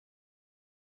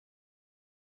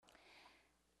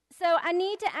So I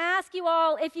need to ask you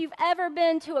all if you've ever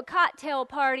been to a cocktail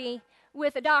party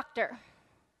with a doctor.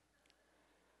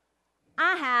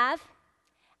 I have.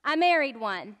 I married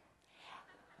one.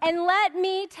 And let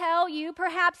me tell you,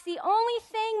 perhaps the only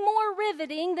thing more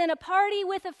riveting than a party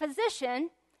with a physician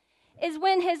is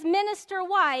when his minister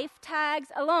wife tags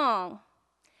along.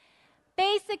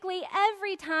 Basically,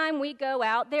 every time we go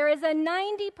out, there is a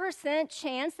 90%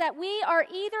 chance that we are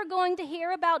either going to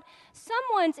hear about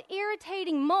someone's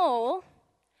irritating mole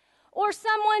or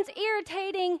someone's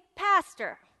irritating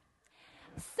pastor.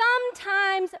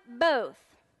 Sometimes both.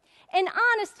 And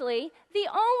honestly, the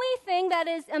only thing that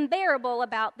is unbearable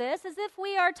about this is if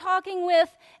we are talking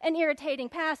with an irritating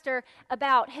pastor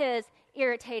about his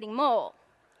irritating mole.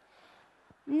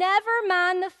 Never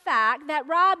mind the fact that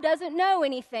Rob doesn't know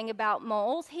anything about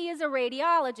moles. He is a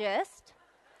radiologist.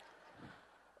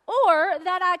 Or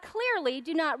that I clearly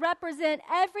do not represent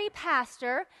every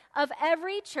pastor of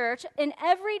every church in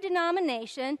every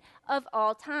denomination of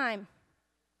all time.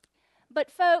 But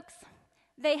folks,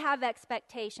 they have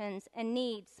expectations and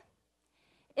needs.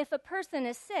 If a person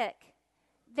is sick,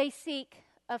 they seek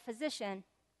a physician.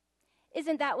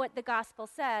 Isn't that what the gospel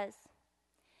says?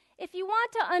 If you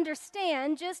want to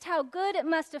understand just how good it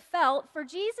must have felt for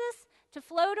Jesus to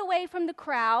float away from the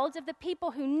crowds of the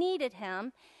people who needed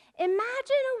him, imagine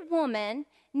a woman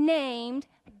named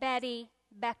Betty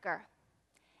Becker,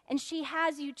 and she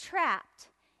has you trapped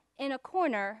in a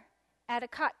corner at a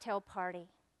cocktail party.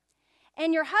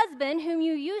 And your husband, whom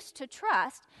you used to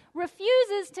trust,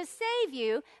 refuses to save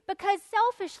you because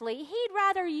selfishly he'd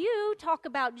rather you talk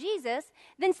about Jesus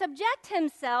than subject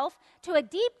himself to a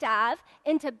deep dive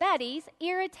into Betty's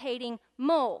irritating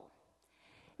mole.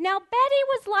 Now, Betty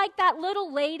was like that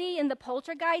little lady in the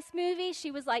Poltergeist movie.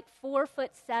 She was like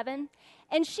 4'7",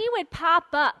 and she would pop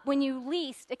up when you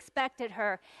least expected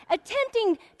her,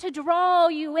 attempting to draw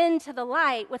you into the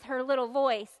light with her little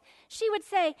voice. She would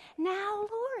say, "Now,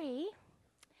 Lori,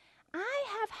 I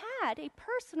have had a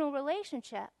personal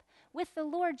relationship with the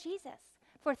Lord Jesus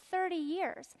for 30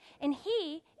 years, and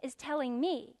he is telling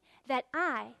me that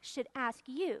I should ask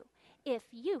you if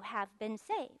you have been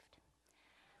saved."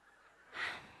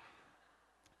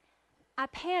 I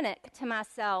panic to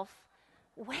myself,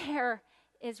 where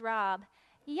is Rob?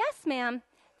 "Yes, ma'am.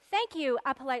 Thank you,"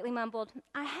 I politely mumbled.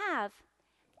 "I have."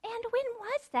 "And when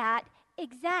was that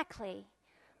exactly?"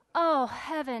 Oh,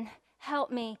 heaven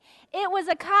help me. It was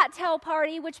a cocktail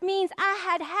party, which means I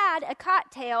had had a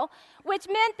cocktail, which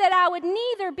meant that I would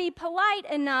neither be polite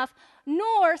enough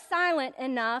nor silent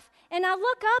enough. And I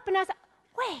look up and I say,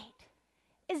 "Wait,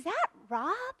 is that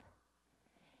Rob?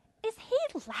 Is he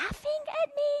laughing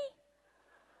at me?"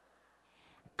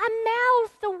 I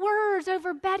mouthed the words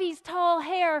over Betty's tall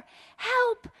hair,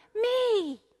 "Help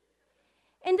me."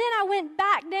 And then I went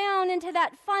back down into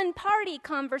that fun party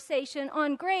conversation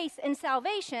on grace and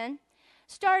salvation,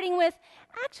 starting with,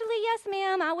 "Actually, yes,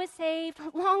 ma'am, I was saved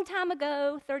a long time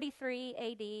ago, 33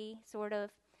 AD, sort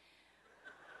of."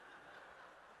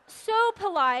 So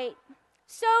polite,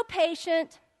 so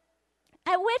patient,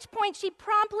 at which point she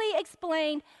promptly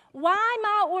explained why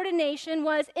my ordination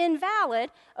was invalid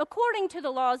according to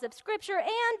the laws of Scripture,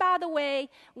 and by the way,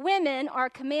 women are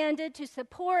commanded to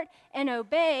support and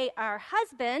obey our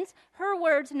husbands, her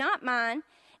words, not mine.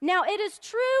 Now, it is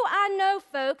true I know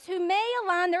folks who may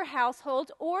align their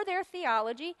households or their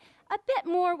theology a bit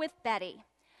more with Betty.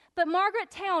 But Margaret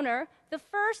Towner, the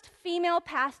first female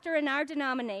pastor in our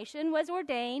denomination, was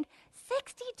ordained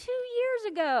 62 years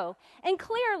ago. And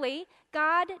clearly,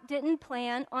 God didn't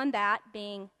plan on that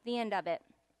being the end of it.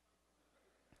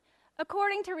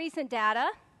 According to recent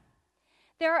data,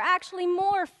 there are actually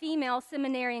more female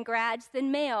seminarian grads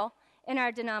than male in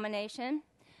our denomination.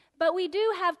 But we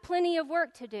do have plenty of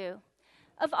work to do.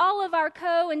 Of all of our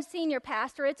co- and senior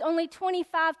pastorates, only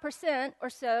 25% or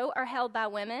so are held by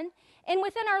women. And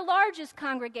within our largest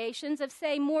congregations of,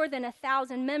 say, more than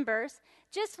 1,000 members,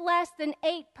 just less than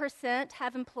 8%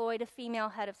 have employed a female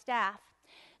head of staff.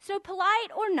 So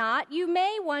polite or not, you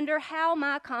may wonder how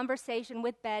my conversation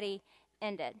with Betty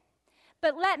ended.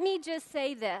 But let me just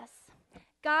say this.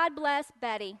 God bless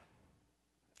Betty.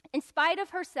 In spite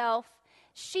of herself,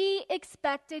 she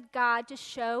expected God to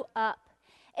show up,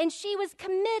 and she was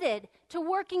committed to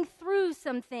working through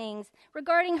some things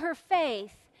regarding her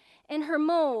faith and her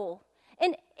mole.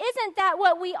 And isn't that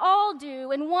what we all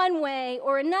do in one way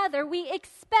or another? We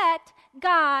expect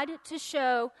God to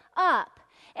show up.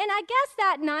 And I guess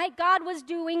that night God was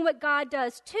doing what God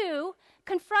does too,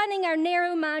 confronting our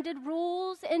narrow-minded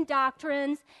rules and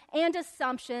doctrines and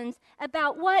assumptions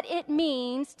about what it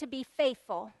means to be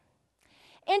faithful.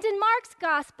 And in Mark's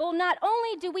gospel, not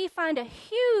only do we find a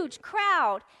huge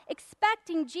crowd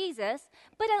expecting Jesus,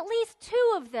 but at least 2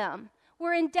 of them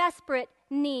were in desperate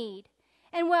need.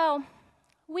 And well,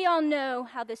 we all know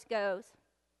how this goes.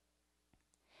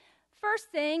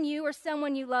 First thing you or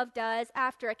someone you love does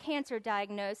after a cancer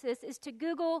diagnosis is to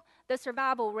Google the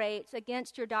survival rates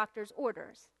against your doctor's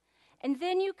orders. And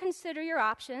then you consider your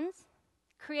options,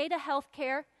 create a health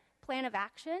care plan of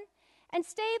action, and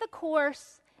stay the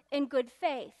course in good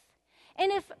faith.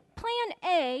 And if plan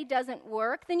A doesn't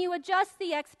work, then you adjust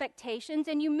the expectations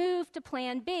and you move to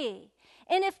plan B.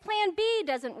 And if plan B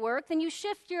doesn't work, then you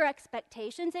shift your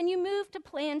expectations and you move to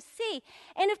plan C.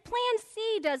 And if plan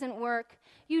C doesn't work,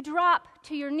 you drop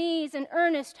to your knees in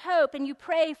earnest hope and you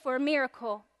pray for a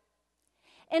miracle.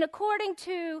 And according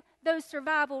to those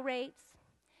survival rates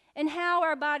and how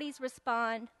our bodies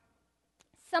respond,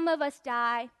 some of us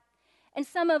die and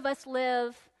some of us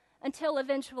live until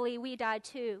eventually we die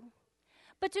too.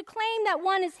 But to claim that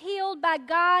one is healed by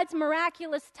God's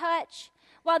miraculous touch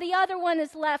while the other one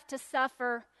is left to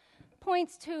suffer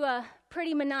points to a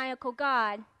pretty maniacal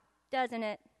God, doesn't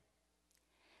it?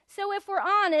 So if we're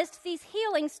honest, these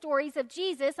healing stories of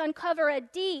Jesus uncover a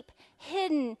deep,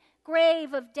 hidden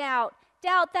grave of doubt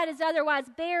that is otherwise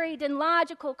buried in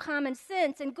logical common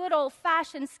sense and good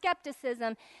old-fashioned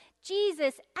skepticism.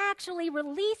 Jesus actually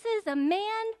releases a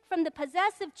man from the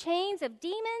possessive chains of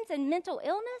demons and mental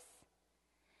illness.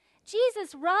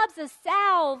 Jesus rubs a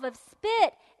salve of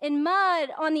spit and mud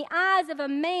on the eyes of a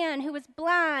man who was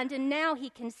blind and now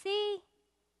he can see.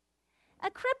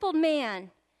 A crippled man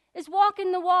is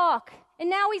walking the walk and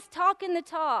now he's talking the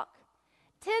talk.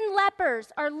 10 lepers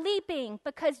are leaping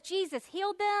because Jesus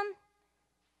healed them.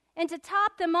 And to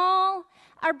top them all,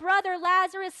 our brother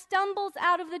Lazarus stumbles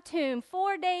out of the tomb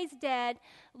 4 days dead,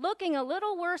 looking a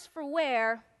little worse for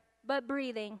wear, but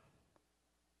breathing.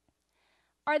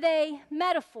 Are they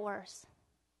metaphors?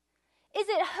 Is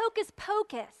it hocus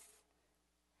pocus?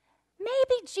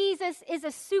 Maybe Jesus is a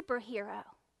superhero.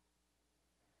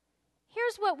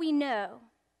 Here's what we know.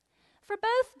 For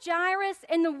both Jairus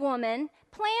and the woman,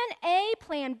 plan A,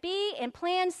 plan B, and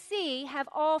plan C have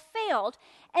all failed,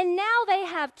 and now they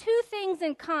have 2 things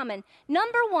in common.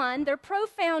 Number 1, their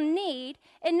profound need,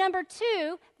 and number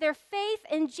 2, their faith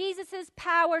in Jesus'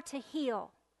 power to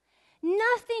heal.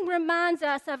 Nothing reminds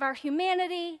us of our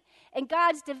humanity and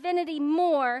God's divinity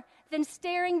more than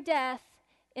staring death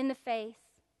in the face.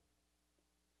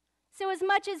 So as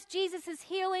much as Jesus'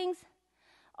 healings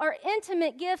are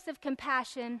intimate gifts of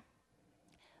compassion,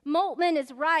 Moltmann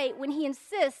is right when he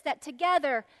insists that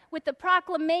together with the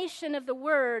proclamation of the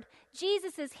word,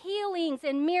 Jesus' healings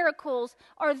and miracles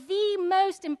are the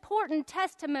most important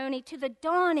testimony to the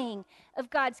dawning of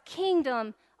God's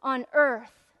kingdom on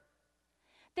earth.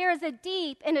 There is a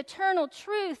deep and eternal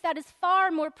truth that is far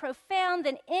more profound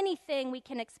than anything we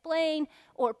can explain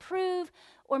or prove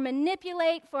or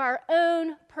manipulate for our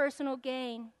own personal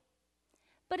gain.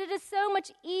 But it is so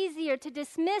much easier to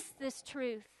dismiss this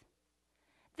truth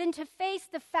than to face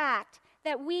the fact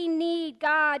that we need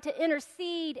God to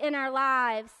intercede in our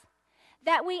lives,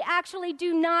 that we actually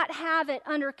do not have it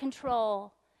under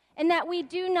control, and that we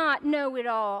do not know it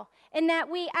all, and that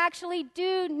we actually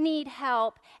do need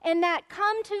help, and that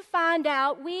come to find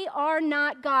out we are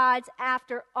not God's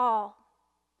after all.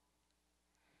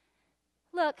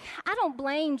 Look, I don't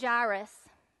blame Jairus.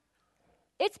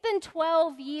 It's been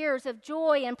 12 years of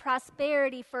joy and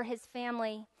prosperity for his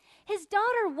family. His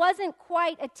daughter wasn't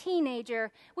quite a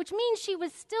teenager, which means she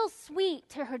was still sweet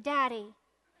to her daddy.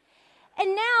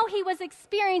 And now he was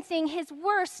experiencing his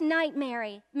worst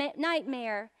nightmare.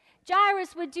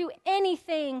 Jairus would do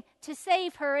anything to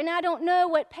save her, and I don't know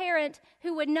what parent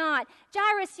who would not.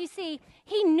 Jairus, you see,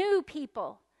 he knew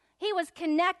people. He was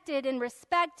connected and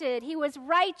respected. He was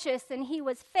righteous and he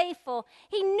was faithful.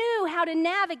 He knew how to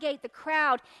navigate the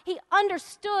crowd. He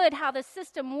understood how the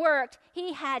system worked.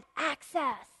 He had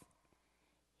access.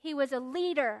 He was a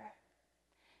leader.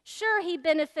 Sure, he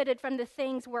benefited from the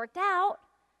things worked out.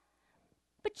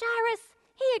 But Jairus,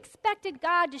 he expected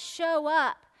God to show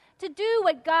up, to do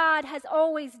what God has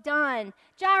always done.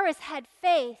 Jairus had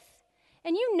faith.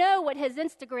 And you know what his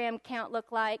Instagram account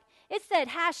looked like. It said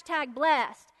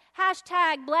 #blessed,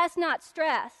 #blessed not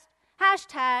stressed,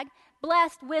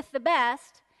 #blessed with the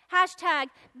best,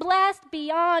 #blessed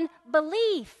beyond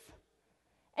belief.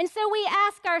 And so we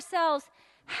ask ourselves,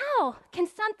 how can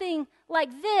something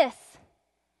like this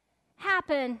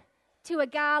happen to a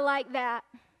guy like that?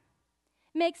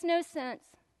 Makes no sense.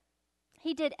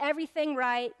 He did everything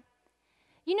right.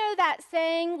 You know that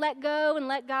saying, let go and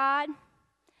let God?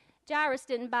 Jairus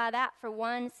didn't buy that for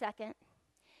 1 second.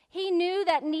 He knew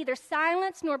that neither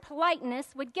silence nor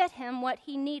politeness would get him what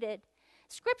he needed.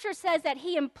 Scripture says that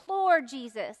he implored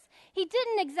Jesus. He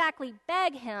didn't exactly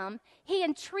beg him. He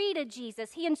entreated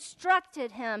Jesus. He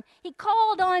instructed him. He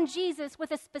called on Jesus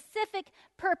with a specific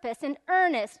purpose and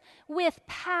earnest with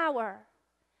power.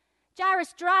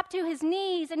 Jairus dropped to his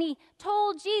knees and he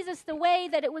told Jesus the way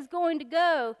that it was going to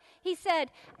go. He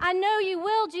said, "I know you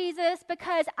will, Jesus,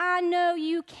 because I know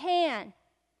you can."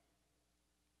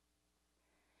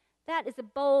 That is a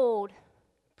bold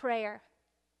prayer.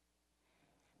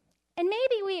 And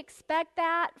maybe we expect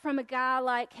that from a guy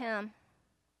like him.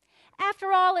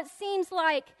 After all, it seems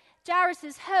like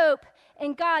Jairus' hope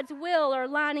and God's will are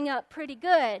lining up pretty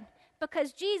good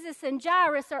because Jesus and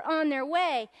Jairus are on their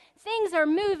way. Things are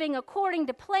moving according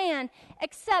to plan,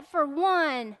 except for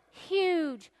one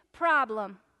huge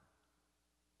problem.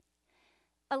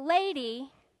 A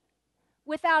lady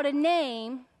without a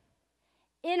name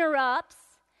interrupts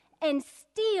and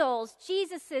steals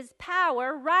Jesus'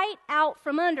 power right out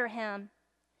from under him.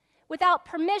 Without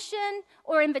permission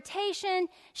or invitation,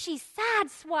 she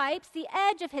sideswipes the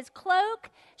edge of his cloak.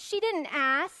 She didn't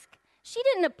ask. She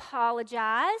didn't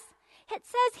apologize. It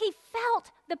says he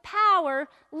felt the power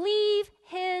leave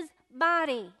his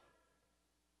body.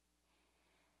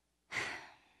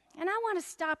 And I want to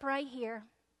stop right here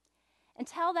and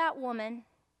tell that woman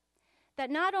that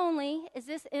not only is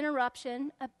this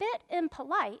interruption a bit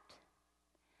impolite,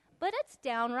 but it's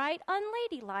downright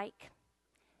unladylike.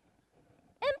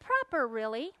 Improper,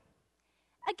 really.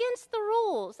 Against the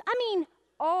rules. I mean,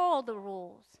 all the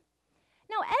rules.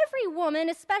 Now, every woman,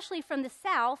 especially from the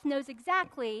South, knows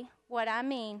exactly what I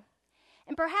mean.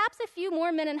 And perhaps a few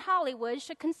more men in Hollywood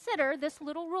should consider this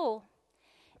little rule.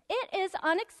 It is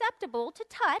unacceptable to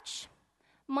touch,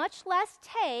 much less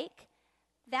take,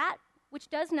 that which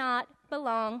does not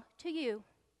belong to you.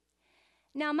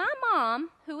 Now, my mom,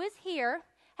 who is here,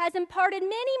 has imparted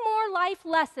many more life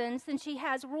lessons than she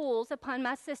has rules upon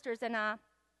my sisters and I.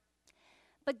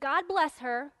 But God bless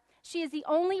her, she is the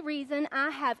only reason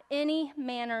I have any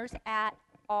manners at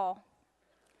all.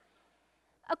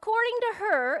 According to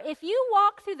her, if you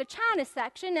walk through the China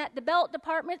section at the belt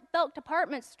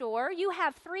department store, you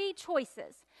have three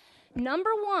choices.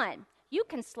 Number one, you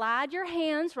can slide your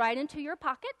hands right into your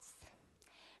pockets.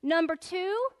 Number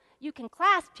two, you can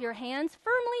clasp your hands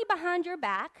firmly behind your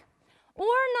back. Or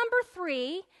number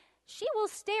three, she will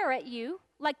stare at you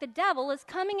like the devil is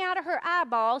coming out of her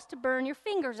eyeballs to burn your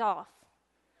fingers off.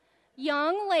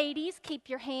 Young ladies, keep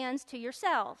your hands to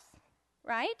yourselves,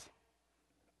 right?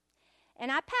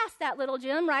 And I pass that little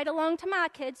gem right along to my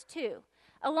kids too,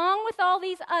 along with all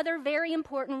these other very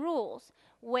important rules.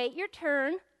 Wait your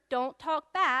turn, don't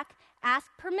talk back,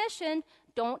 ask permission,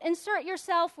 don't insert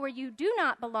yourself where you do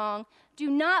not belong, do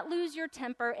not lose your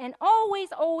temper, and always,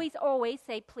 always, always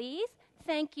say please,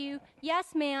 thank you,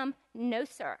 yes ma'am, no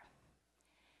sir.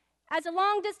 As a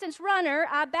long-distance runner,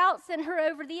 I about sent her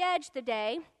over the edge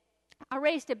today. I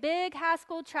raced a big high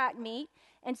school track meet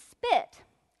and spit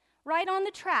right on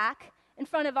the track in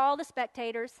front of all the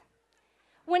spectators.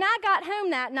 When I got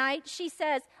home that night, she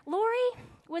says, "Lori,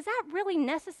 was that really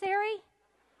necessary?"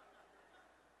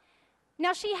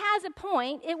 Now, she has a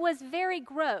point. It was very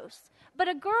gross. But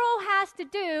a girl has to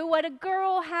do what a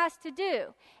girl has to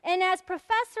do. And as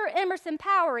Professor Emerson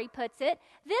Powery puts it,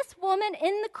 this woman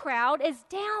in the crowd is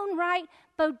downright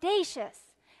bodacious.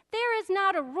 There is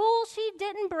not a rule she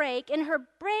didn't break in her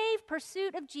brave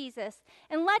pursuit of Jesus.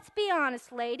 And let's be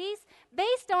honest, ladies,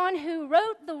 based on who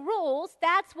wrote the rules,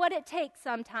 that's what it takes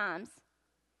sometimes.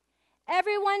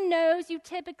 Everyone knows you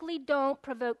typically don't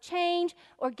provoke change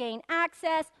or gain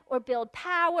access or build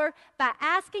power by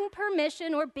asking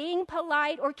permission or being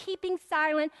polite or keeping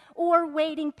silent or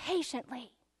waiting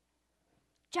patiently.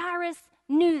 Jairus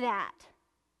knew that.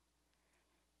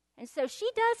 And so she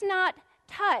does not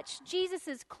touch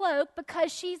Jesus' cloak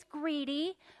because she's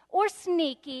greedy or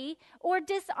sneaky or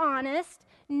dishonest.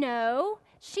 No,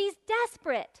 she's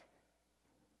desperate.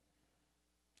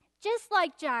 Just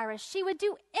like Jairus, she would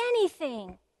do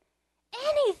anything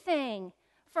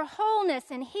for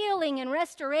wholeness and healing and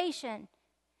restoration.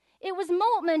 It was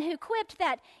Moltmann who quipped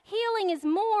that healing is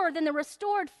more than the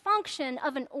restored function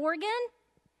of an organ.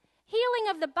 Healing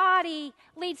of the body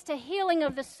leads to healing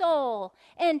of the soul,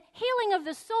 and healing of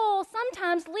the soul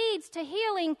sometimes leads to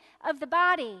healing of the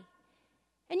body.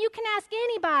 And you can ask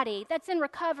anybody that's in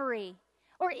recovery,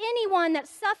 or anyone that's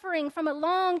suffering from a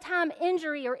long-time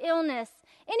injury or illness,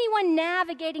 anyone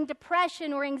navigating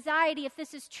depression or anxiety, if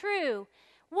this is true,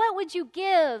 what would you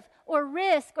give or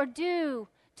risk or do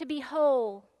to be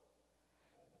whole?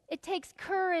 It takes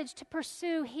courage to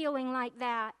pursue healing like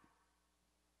that.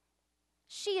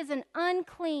 She is an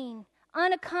unclean,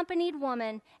 unaccompanied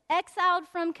woman, exiled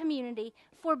from community,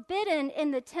 forbidden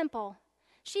in the temple.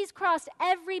 She's crossed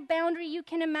every boundary you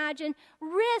can imagine,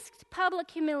 risked public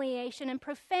humiliation and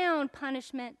profound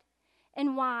punishment.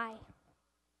 And why?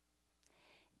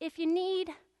 If you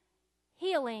need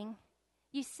healing,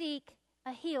 you seek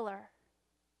a healer.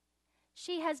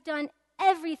 She has done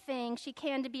everything she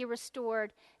can to be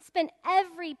restored, spent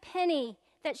every penny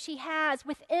that she has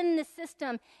within the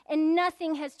system, and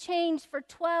nothing has changed for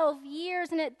 12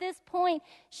 years. And at this point,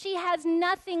 she has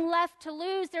nothing left to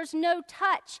lose. There's no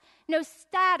touch, no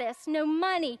status, no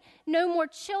money, no more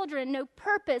children, no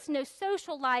purpose, no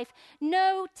social life,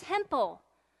 no temple,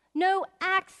 no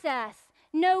access,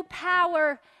 no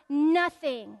power,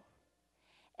 nothing.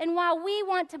 And while we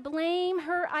want to blame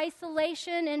her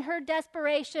isolation and her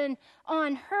desperation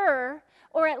on her,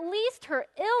 or at least her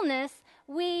illness,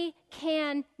 we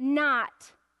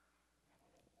cannot.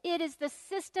 It is the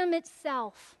system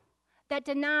itself that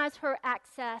denies her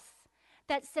access,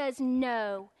 that says,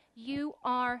 no, you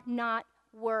are not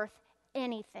worth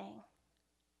anything.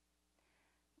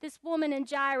 This woman and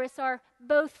Jairus are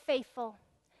both faithful,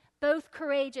 both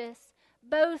courageous,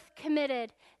 both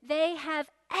committed. They have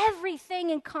everything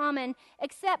in common,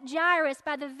 except Jairus,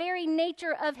 by the very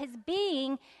nature of his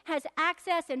being, has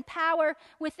access and power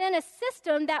within a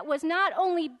system that was not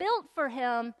only built for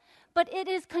him, but it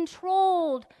is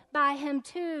controlled by him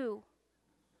too.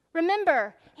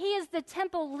 Remember, he is the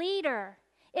temple leader.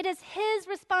 It is his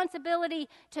responsibility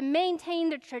to maintain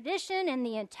the tradition and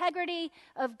the integrity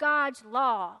of God's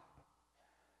law.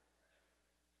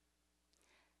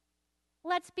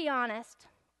 Let's be honest.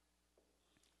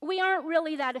 We aren't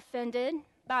really that offended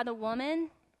by the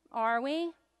woman, are we?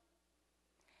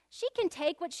 She can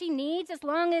take what she needs as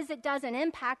long as it doesn't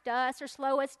impact us or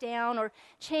slow us down or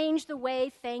change the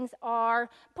way things are.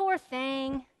 Poor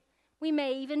thing. We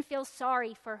may even feel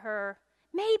sorry for her.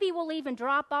 Maybe we'll even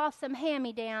drop off some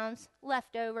hand-me-downs,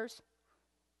 leftovers,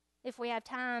 if we have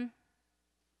time.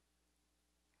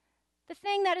 The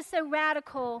thing that is so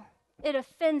radical, it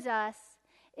offends us,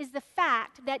 is the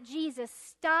fact that Jesus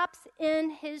stops in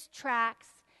his tracks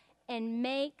and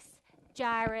makes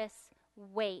Jairus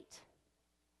wait.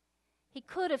 He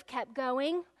could have kept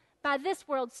going. By this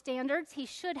world's standards, he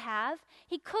should have.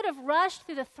 He could have rushed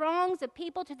through the throngs of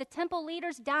people to the temple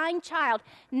leader's dying child.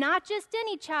 Not just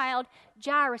any child,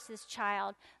 Jairus'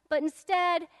 child. But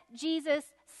instead, Jesus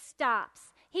stops.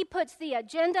 He puts the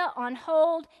agenda on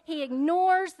hold. He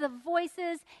ignores the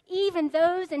voices, even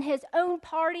those in his own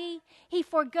party. He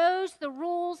forgoes the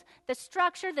rules, the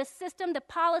structure, the system, the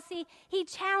policy. He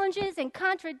challenges and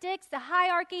contradicts the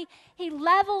hierarchy. He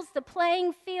levels the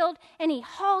playing field, and he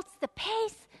halts the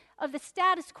pace of the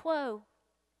status quo.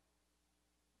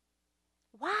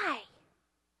 Why?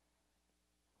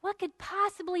 What could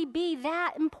possibly be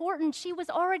that important? She was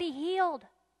already healed.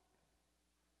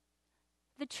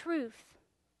 The truth.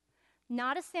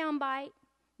 Not a soundbite,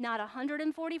 not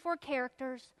 144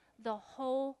 characters, the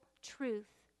whole truth.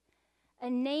 A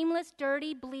nameless,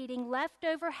 dirty, bleeding,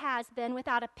 leftover has-been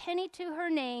without a penny to her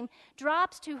name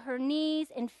drops to her knees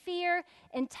in fear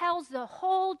and tells the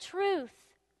whole truth.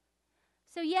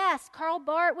 So yes, Karl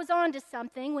Barth was onto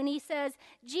something when he says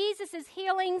Jesus'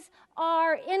 healings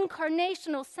are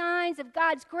incarnational signs of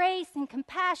God's grace and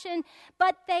compassion,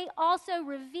 but they also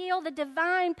reveal the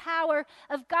divine power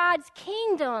of God's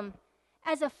kingdom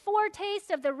as a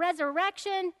foretaste of the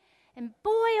resurrection. And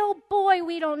boy, oh boy,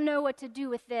 we don't know what to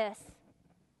do with this.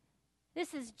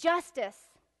 This is justice.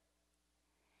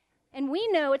 And we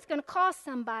know it's going to cost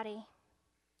somebody.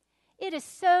 It is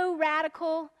so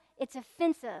radical, it's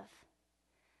offensive.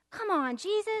 Come on,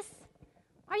 Jesus.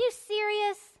 Are you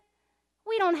serious?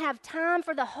 We don't have time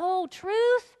for the whole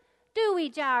truth, do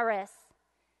we, Jairus?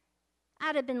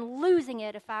 I'd have been losing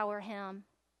it if I were him.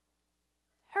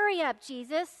 Hurry up,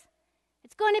 Jesus.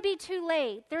 It's going to be too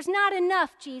late. There's not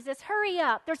enough, Jesus. Hurry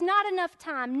up. There's not enough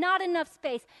time, not enough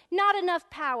space, not enough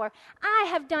power. I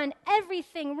have done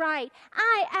everything right.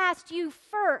 I asked you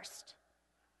first.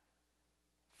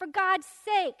 For God's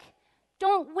sake,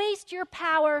 don't waste your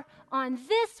power on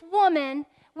this woman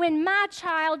when my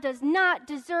child does not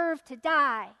deserve to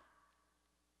die.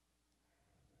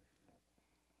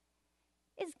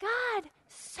 Is God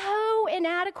so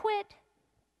inadequate?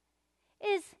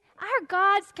 Is our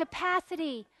God's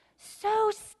capacity so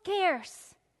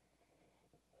scarce?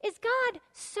 Is God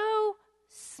so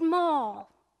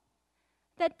small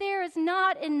that there is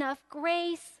not enough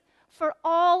grace for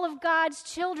all of God's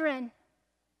children?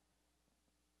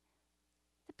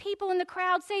 The people in the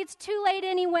crowd say it's too late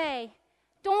anyway.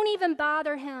 Don't even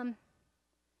bother him.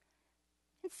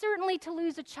 And certainly to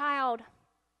lose a child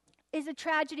is a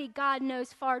tragedy God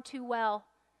knows far too well.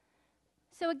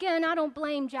 So again, I don't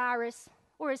blame Jairus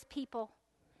or his people,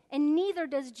 and neither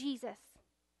does Jesus.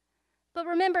 But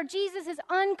remember, Jesus is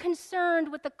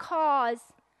unconcerned with the cause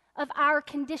of our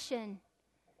condition.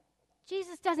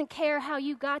 Jesus doesn't care how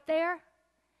you got there.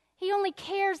 He only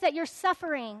cares that you're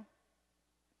suffering.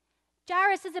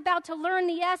 Jairus is about to learn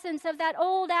the essence of that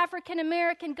old African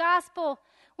American gospel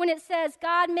when it says,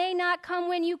 God may not come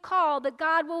when you call, but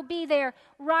God will be there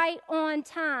right on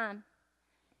time.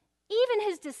 Even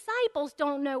his disciples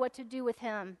don't know what to do with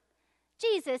him.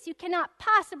 Jesus, you cannot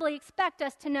possibly expect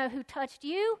us to know who touched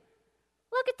you.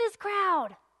 Look at this crowd.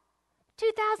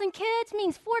 2,000 kids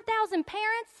means 4,000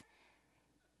 parents.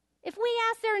 If we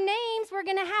ask their names, we're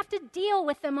going to have to deal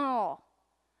with them all.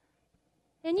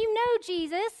 And you know,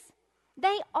 Jesus,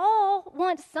 they all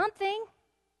want something.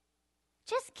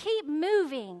 Just keep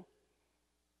moving.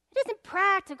 It isn't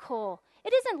practical.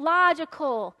 It isn't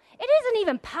logical. It isn't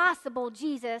even possible,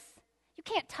 Jesus. You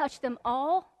can't touch them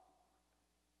all.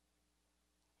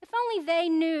 If only they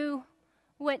knew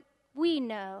what we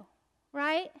know,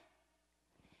 right?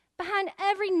 Behind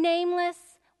every nameless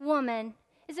woman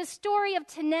is a story of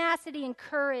tenacity and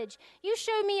courage. You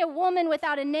show me a woman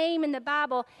without a name in the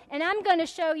Bible, and I'm going to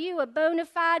show you a bona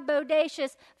fide,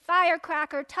 bodacious,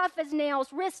 firecracker, tough as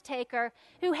nails, risk taker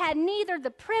who had neither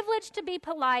the privilege to be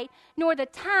polite nor the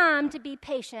time to be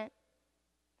patient.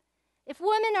 If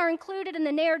women are included in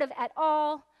the narrative at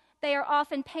all, they are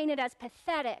often painted as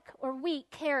pathetic or weak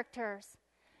characters.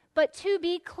 But to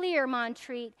be clear,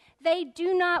 Montreat, they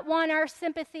do not want our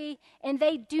sympathy and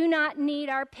they do not need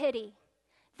our pity.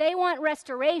 They want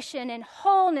restoration and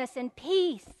wholeness and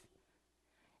peace.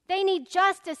 They need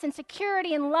justice and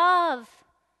security and love.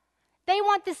 They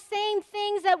want the same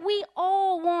things that we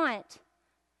all want.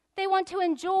 They want to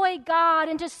enjoy God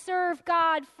and to serve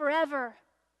God forever.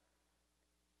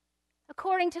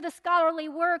 According to the scholarly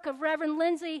work of Reverend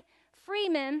Lindsay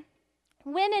Freeman,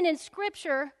 women in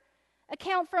Scripture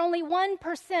account for only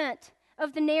 1%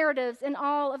 of the narratives in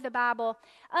all of the Bible.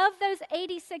 Of those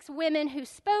 86 women who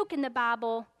spoke in the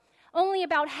Bible, only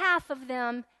about half of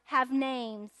them have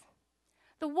names.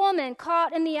 The woman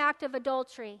caught in the act of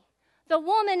adultery, the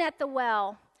woman at the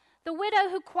well, the widow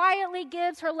who quietly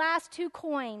gives her last 2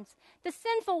 coins, the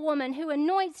sinful woman who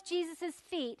anoints Jesus'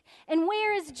 feet. And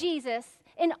where is Jesus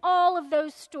in all of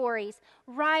those stories?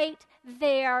 Right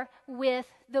there with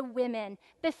the women,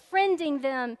 befriending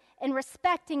them and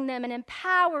respecting them and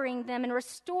empowering them and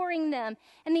restoring them.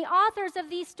 And the authors of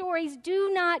these stories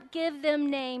do not give them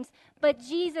names, but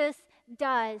Jesus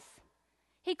does.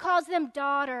 He calls them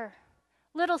daughter,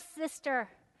 little sister,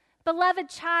 beloved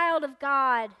child of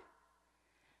God.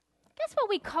 Guess what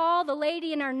we call the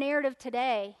lady in our narrative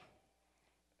today?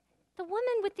 The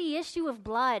woman with the issue of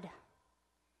blood.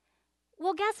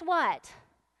 Well, guess what?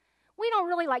 We don't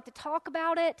really like to talk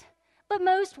about it, but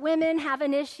most women have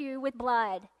an issue with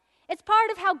blood. It's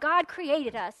part of how God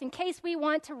created us in case we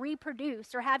want to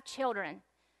reproduce or have children.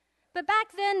 But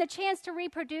back then, the chance to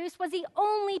reproduce was the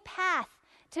only path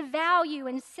to value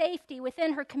and safety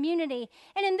within her community.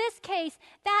 And in this case,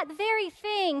 that very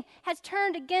thing has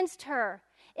turned against her.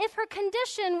 If her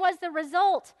condition was the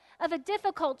result of a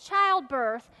difficult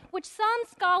childbirth, which some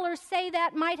scholars say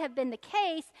that might have been the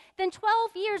case, then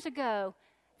 12 years ago,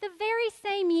 the very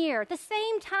same year, the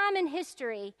same time in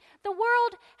history, the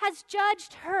world has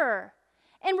judged her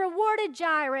and rewarded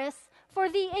Jairus for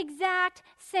the exact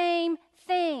same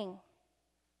thing.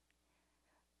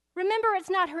 Remember, it's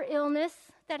not her illness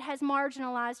that has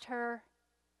marginalized her.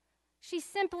 She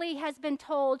simply has been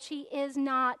told she is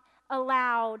not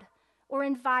allowed or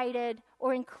invited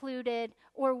or included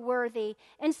or worthy.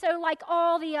 And so, like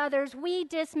all the others, we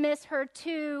dismiss her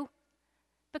too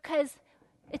because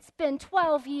it's been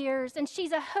 12 years and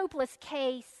she's a hopeless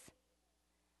case.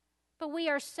 But we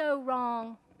are so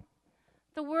wrong.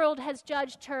 The world has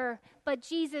judged her, but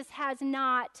Jesus has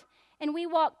not. And we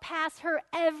walk past her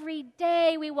every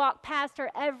day. We walk past her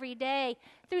every day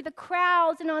through the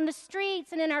crowds and on the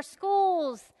streets and in our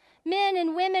schools. Men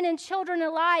and women and children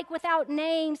alike without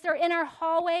names. They're in our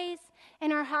hallways,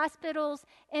 in our hospitals,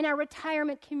 in our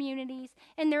retirement communities,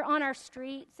 and they're on our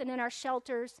streets and in our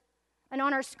shelters and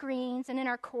on our screens and in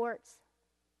our courts.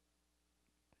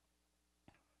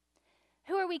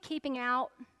 Who are we keeping out?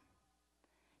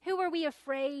 Who are we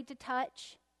afraid to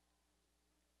touch?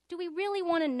 Do we really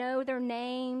want to know their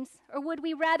names, or would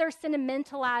we rather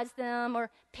sentimentalize them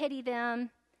or pity them?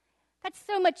 That's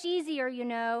so much easier, you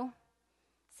know.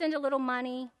 Send a little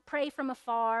money, pray from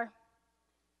afar.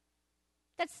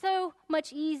 That's so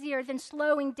much easier than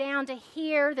slowing down to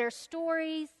hear their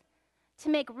stories, to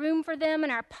make room for them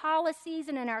in our policies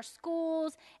and in our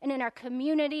schools and in our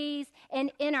communities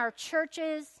and in our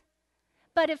churches.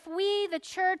 But if we, the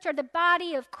church, are the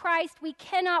body of Christ, we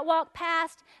cannot walk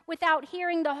past without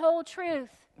hearing the whole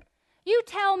truth. You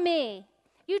tell me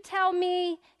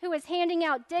who is handing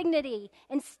out dignity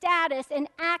and status and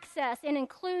access and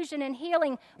inclusion and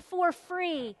healing for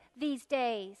free these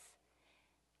days.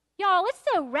 Y'all, it's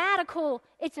so radical,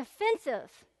 it's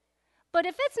offensive. But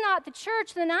if it's not the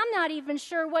church, then I'm not even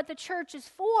sure what the church is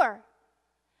for.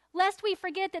 Lest we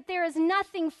forget that there is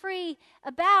nothing free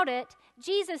about it,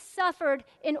 Jesus suffered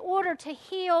in order to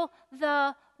heal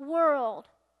the world.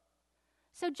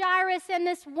 So Jairus and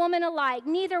this woman alike,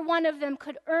 neither one of them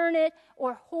could earn it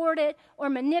or hoard it or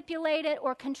manipulate it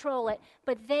or control it,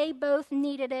 but they both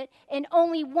needed it, and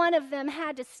only one of them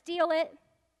had to steal it.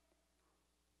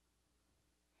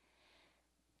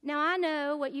 Now I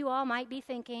know what you all might be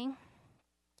thinking.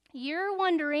 You're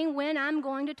wondering when I'm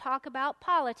going to talk about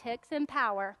politics and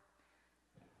power.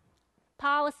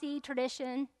 Policy,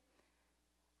 tradition,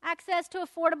 access to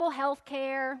affordable health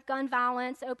care, gun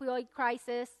violence, opioid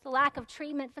crisis, the lack of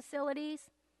treatment facilities,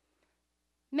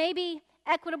 maybe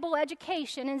equitable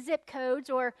education and zip codes,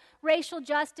 or racial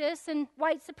justice and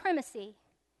white supremacy.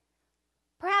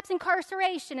 Perhaps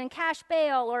incarceration and cash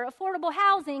bail, or affordable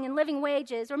housing and living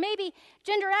wages, or maybe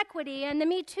gender equity and the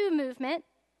Me Too movement.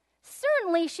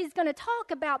 Certainly she's going to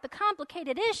talk about the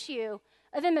complicated issue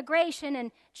of immigration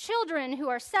and children who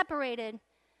are separated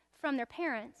from their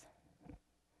parents.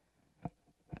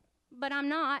 But I'm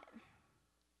not.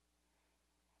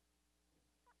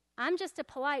 I'm just a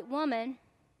polite woman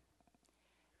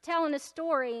telling a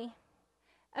story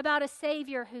about a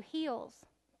Savior who heals,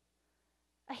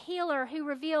 a healer who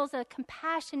reveals a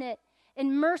compassionate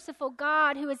and merciful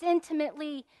God who is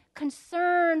intimately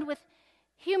concerned with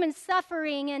human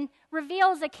suffering and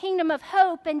reveals a kingdom of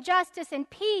hope and justice and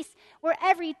peace where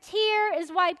every tear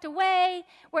is wiped away,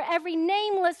 where every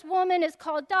nameless woman is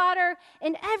called daughter,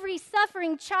 and every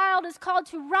suffering child is called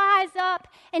to rise up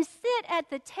and sit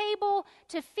at the table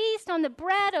to feast on the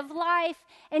bread of life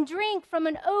and drink from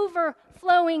an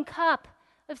overflowing cup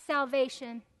of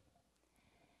salvation.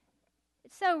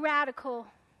 It's so radical.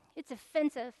 It's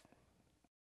offensive.